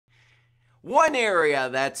One area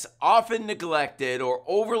that's often neglected or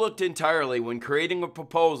overlooked entirely when creating a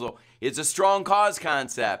proposal is a strong cause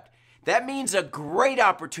concept. That means a great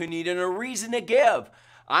opportunity and a reason to give.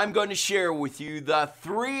 I'm going to share with you the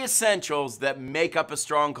 3 essentials that make up a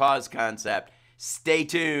strong cause concept. Stay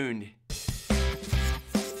tuned.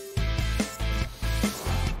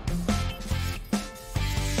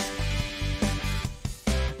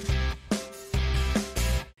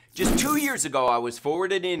 Just 2 years ago, I was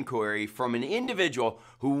forwarded an inquiry from an individual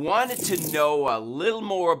who wanted to know a little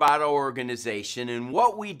more about our organization and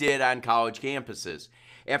what we did on college campuses.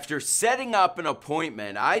 After setting up an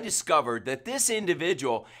appointment, I discovered that this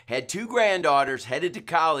individual had 2 granddaughters headed to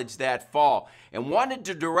college that fall and wanted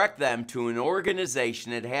to direct them to an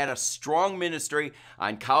organization that had a strong ministry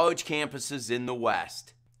on college campuses in the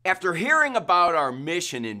West. After hearing about our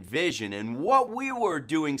mission and vision and what we were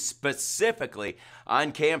doing specifically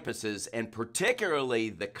on campuses, and particularly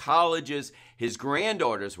the colleges his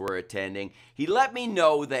granddaughters were attending, he let me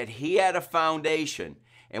know that he had a foundation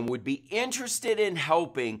and would be interested in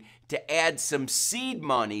helping to add some seed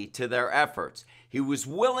money to their efforts. He was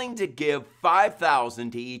willing to give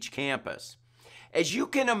 $5,000 to each campus. As you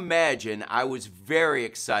can imagine, I was very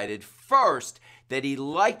excited. First, that he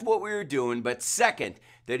liked what we were doing, but second,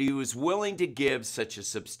 that he was willing to give such a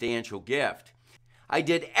substantial gift. I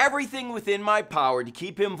did everything within my power to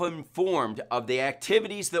keep him informed of the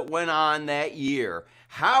activities that went on that year,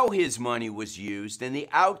 how his money was used, and the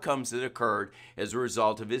outcomes that occurred as a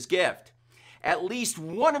result of his gift. At least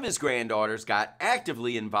one of his granddaughters got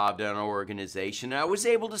actively involved in our organization, and I was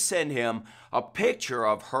able to send him a picture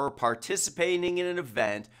of her participating in an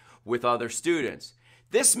event with other students.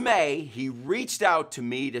 This May, he reached out to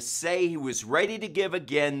me to say he was ready to give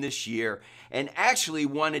again this year and actually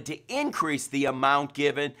wanted to increase the amount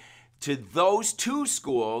given to those 2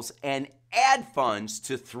 schools and add funds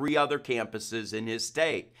to 3 other campuses in his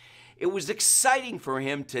state. It was exciting for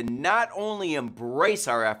him to not only embrace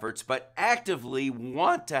our efforts, but actively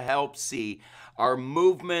want to help see our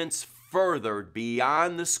movements furthered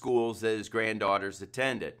beyond the schools that his granddaughters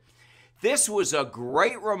attended. This was a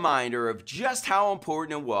great reminder of just how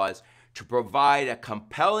important it was to provide a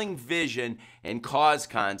compelling vision and cause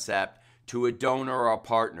concept to a donor or a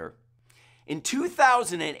partner. In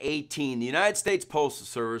 2018, the United States Postal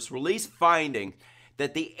Service released findings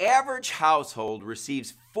that the average household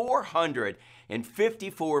receives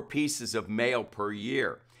 454 pieces of mail per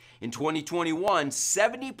year. In 2021,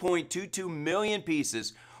 70.22 million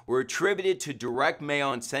pieces were attributed to direct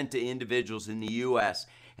mail and sent to individuals in the U.S.,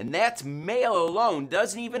 and that's mail alone,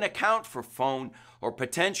 doesn't even account for phone or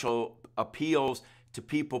potential appeals to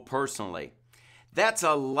people personally. That's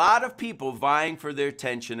a lot of people vying for the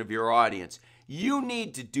attention of your audience. You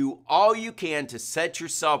need to do all you can to set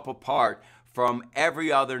yourself apart from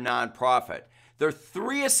every other nonprofit. There are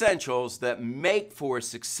 3 essentials that make for a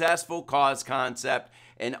successful cause concept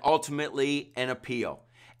and ultimately an appeal.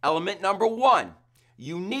 Element number 1,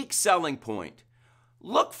 unique selling point.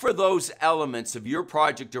 Look for those elements of your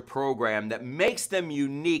project or program that makes them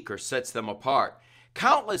unique or sets them apart.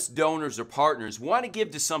 Countless donors or partners want to give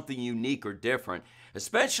to something unique or different,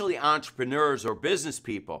 especially entrepreneurs or business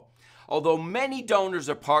people. Although many donors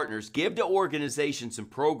or partners give to organizations and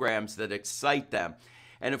programs that excite them,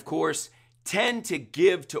 and of course, tend to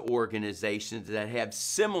give to organizations that have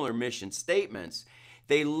similar mission statements,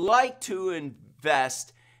 they like to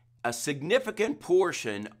invest a significant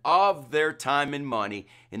portion of their time and money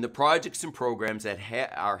in the projects and programs that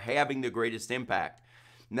are having the greatest impact.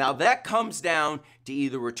 Now that comes down to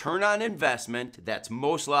either return on investment, that's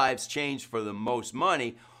most lives changed for the most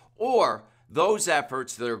money, or those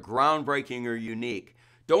efforts that are groundbreaking or unique.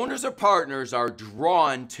 Donors or partners are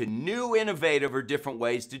drawn to new, innovative, or different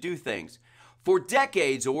ways to do things. For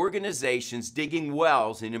decades, organizations digging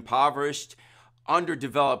wells in impoverished,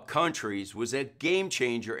 underdeveloped countries was a game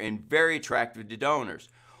changer and very attractive to donors.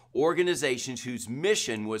 Organizations whose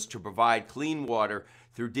mission was to provide clean water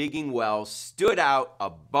through digging wells stood out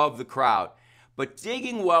above the crowd. But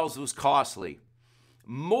digging wells was costly.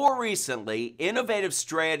 More recently, innovative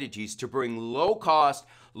strategies to bring low-cost,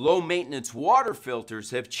 low-maintenance water filters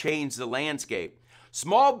have changed the landscape.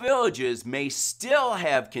 Small villages may still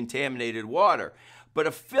have contaminated water, but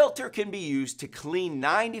a filter can be used to clean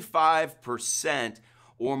 95%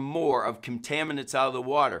 or more of contaminants out of the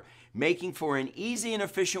water, making for an easy and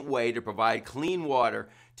efficient way to provide clean water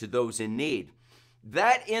to those in need.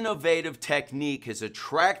 That innovative technique has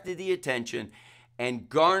attracted the attention and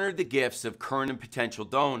garnered the gifts of current and potential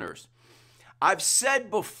donors. I've said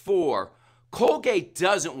before, Colgate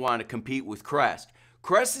doesn't want to compete with Crest.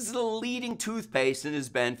 Crest is the leading toothpaste and has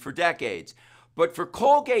been for decades. But for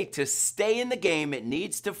Colgate to stay in the game, it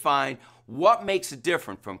needs to find what makes it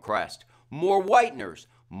different from Crest. More whiteners,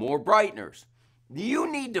 more brighteners.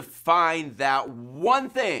 You need to find that one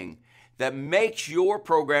thing that makes your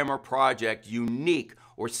program or project unique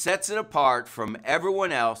or sets it apart from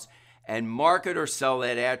everyone else and market or sell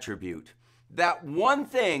that attribute. That one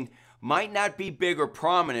thing might not be big or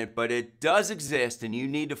prominent, but it does exist and you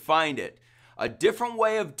need to find it. A different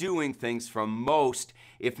way of doing things from most,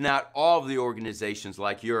 if not all, of the organizations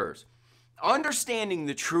like yours. Understanding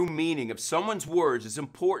the true meaning of someone's words is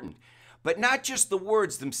important, but not just the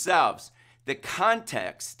words themselves. The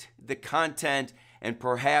context, the content, and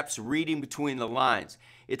perhaps reading between the lines.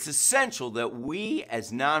 It's essential that we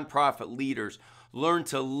as nonprofit leaders learn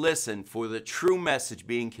to listen for the true message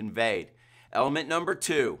being conveyed. Element number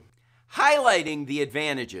 2, highlighting the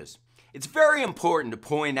advantages. It's very important to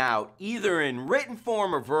point out, either in written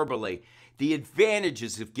form or verbally, the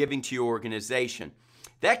advantages of giving to your organization.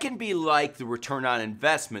 That can be like the return on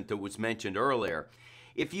investment that was mentioned earlier.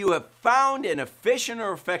 If you have found an efficient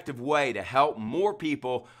or effective way to help more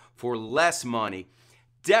people for less money,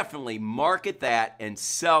 definitely market that and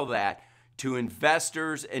sell that to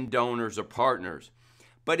investors and donors or partners.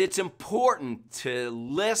 But it's important to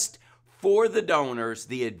list for the donors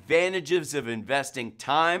the advantages of investing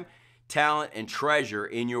time, talent, and treasure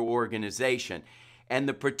in your organization and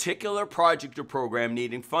the particular project or program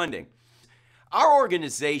needing funding. Our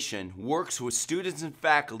organization works with students and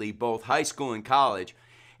faculty, both high school and college,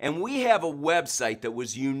 and we have a website that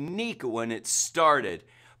was unique when it started,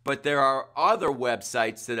 but there are other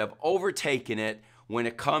websites that have overtaken it when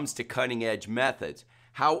it comes to cutting-edge methods.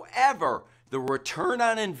 However, the return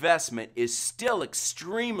on investment is still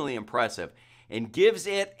extremely impressive and gives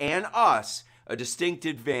it and us a distinct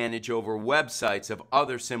advantage over websites of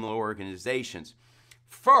other similar organizations.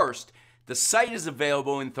 First, the site is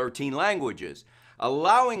available in 13 languages,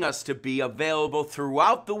 allowing us to be available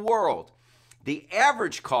throughout the world. The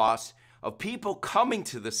average cost of people coming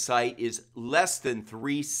to the site is less than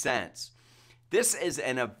 3 cents. This is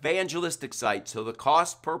an evangelistic site, so the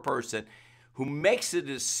cost per person who makes a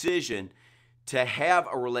decision to have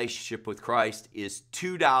a relationship with Christ is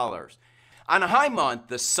 $2. On a high month,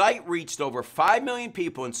 the site reached over 5 million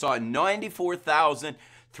people and saw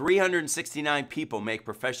 94,369 people make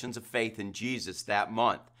professions of faith in Jesus that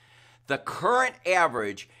month. The current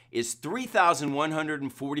average is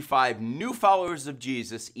 3,145 new followers of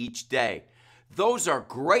Jesus each day. Those are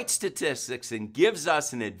great statistics and gives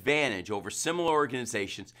us an advantage over similar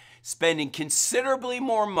organizations spending considerably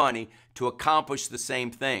more money to accomplish the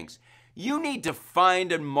same things. You need to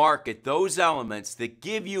find and market those elements that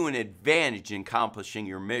give you an advantage in accomplishing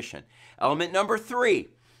your mission. Element number 3,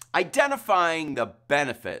 identifying the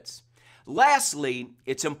benefits. Lastly,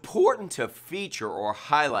 it's important to feature or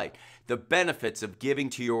highlight the benefits of giving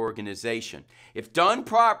to your organization. If done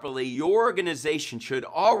properly, your organization should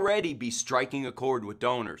already be striking a chord with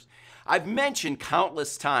donors. I've mentioned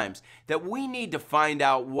countless times that we need to find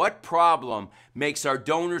out what problem makes our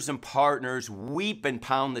donors and partners weep and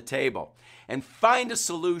pound the table and find a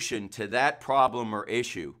solution to that problem or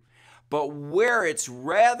issue. But where it's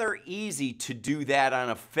rather easy to do that on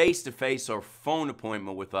a face-to-face or phone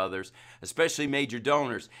appointment with others, especially major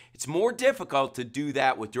donors, it's more difficult to do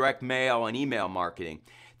that with direct mail and email marketing.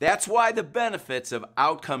 That's why the benefits of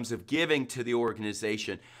outcomes of giving to the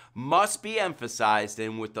organization must be emphasized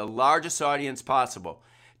and with the largest audience possible.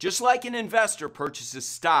 Just like an investor purchases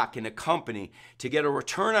stock in a company to get a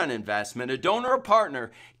return on investment, a donor or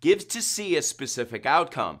partner gives to see a specific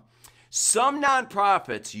outcome. Some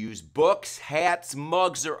nonprofits use books, hats,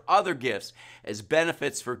 mugs, or other gifts as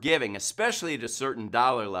benefits for giving, especially at a certain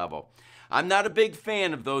dollar level. I'm not a big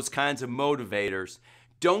fan of those kinds of motivators.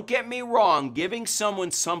 Don't get me wrong, giving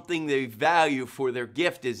someone something they value for their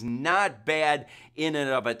gift is not bad in and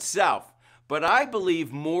of itself, but I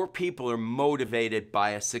believe more people are motivated by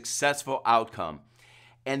a successful outcome,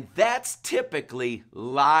 and that's typically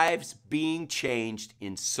lives being changed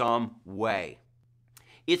in some way.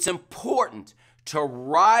 It's important to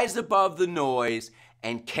rise above the noise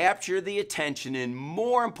and capture the attention and,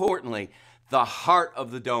 more importantly, the heart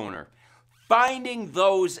of the donor. Finding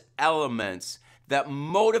those elements that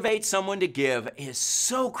motivate someone to give is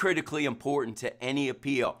so critically important to any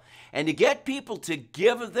appeal. And to get people to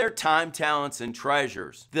give of their time, talents, and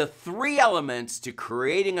treasures. The 3 elements to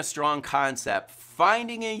creating a strong concept: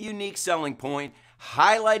 finding a unique selling point,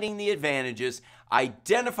 highlighting the advantages,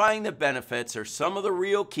 identifying the benefits are some of the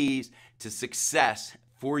real keys to success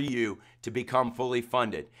for you to become fully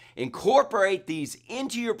funded. Incorporate these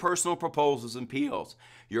into your personal proposals and appeals,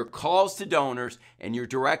 your calls to donors, and your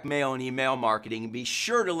direct mail and email marketing, and be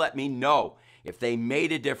sure to let me know if they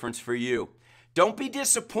made a difference for you. Don't be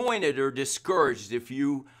disappointed or discouraged if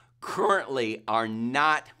you currently are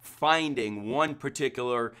not finding one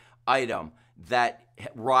particular item that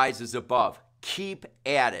rises above. Keep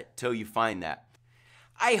at it till you find that.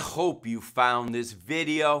 I hope you found this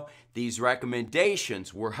video, these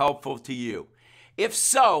recommendations were helpful to you. If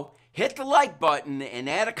so, hit the like button and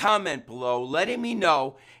add a comment below letting me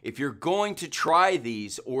know if you're going to try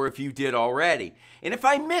these or if you did already. And if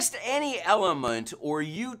I missed any element or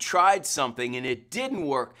you tried something and it didn't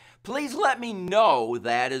work, please let me know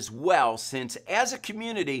that as well, since as a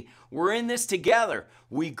community, we're in this together.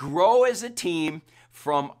 We grow as a team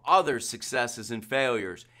from other successes and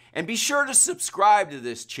failures. And be sure to subscribe to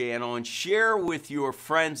this channel and share with your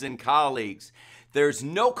friends and colleagues. There's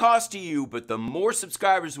no cost to you, but the more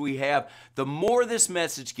subscribers we have, the more this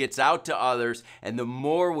message gets out to others, and the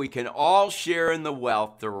more we can all share in the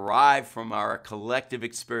wealth derived from our collective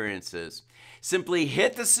experiences. Simply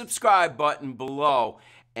hit the subscribe button below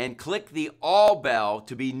and click the all bell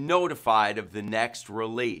to be notified of the next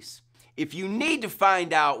release. If you need to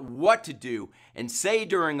find out what to do and say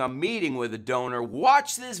during a meeting with a donor,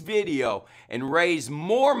 watch this video and raise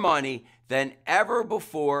more money than ever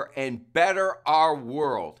before and better our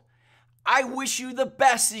world. I wish you the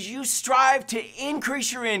best as you strive to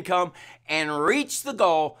increase your income and reach the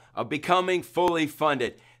goal of becoming fully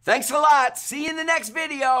funded. Thanks a lot. See you in the next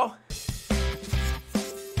video.